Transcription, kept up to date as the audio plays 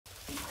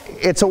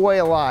It's a way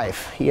of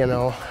life, you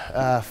know.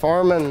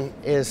 Farming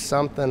is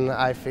something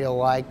I feel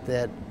like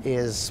that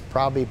is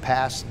probably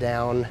passed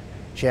down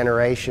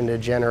generation to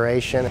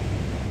generation.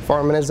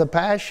 Farming is a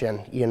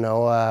passion, you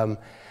know.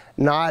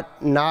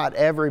 Not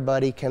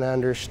everybody can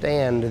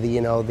understand the,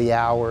 you know, the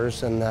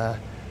hours and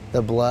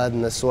the blood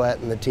and the sweat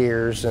and the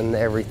tears and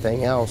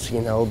everything else, you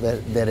know,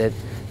 that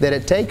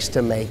it takes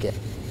to make it.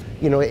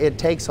 You know, it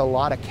takes a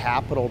lot of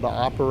capital to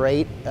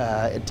operate.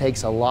 It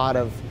takes a lot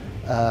of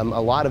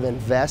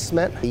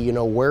investment. You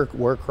know,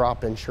 where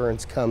crop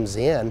insurance comes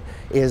in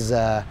is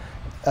a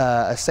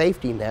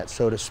safety net,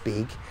 so to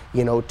speak,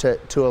 you know,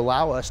 to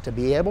allow us to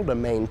be able to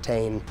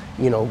maintain,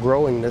 you know,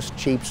 growing this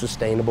cheap,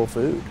 sustainable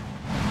food.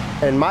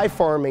 In my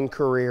farming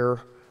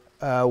career,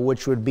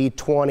 which would be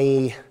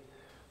 22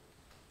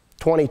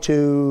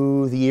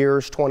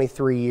 years,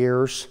 23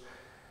 years,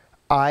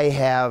 I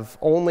have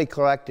only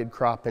collected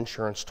crop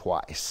insurance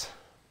twice.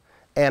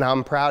 And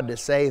I'm proud to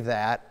say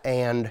that.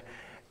 And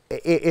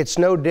it's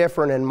no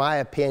different, in my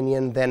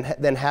opinion, than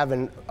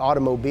having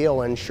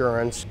automobile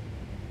insurance.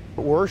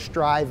 We're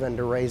striving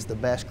to raise the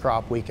best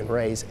crop we can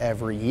raise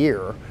every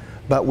year,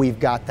 but we've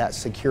got that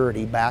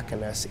security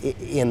backing us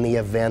in the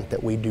event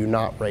that we do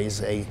not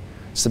raise a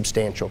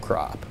substantial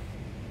crop.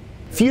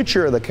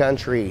 Future of the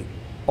country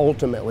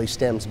ultimately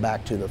stems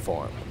back to the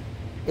farm.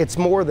 It's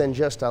more than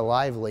just a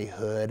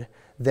livelihood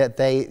that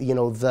they, you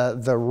know,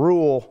 the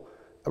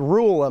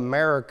rural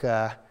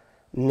America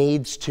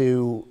needs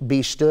to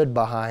be stood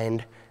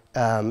behind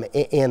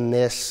in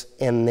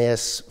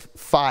this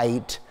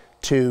fight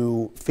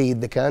to feed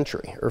the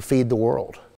country or feed the world.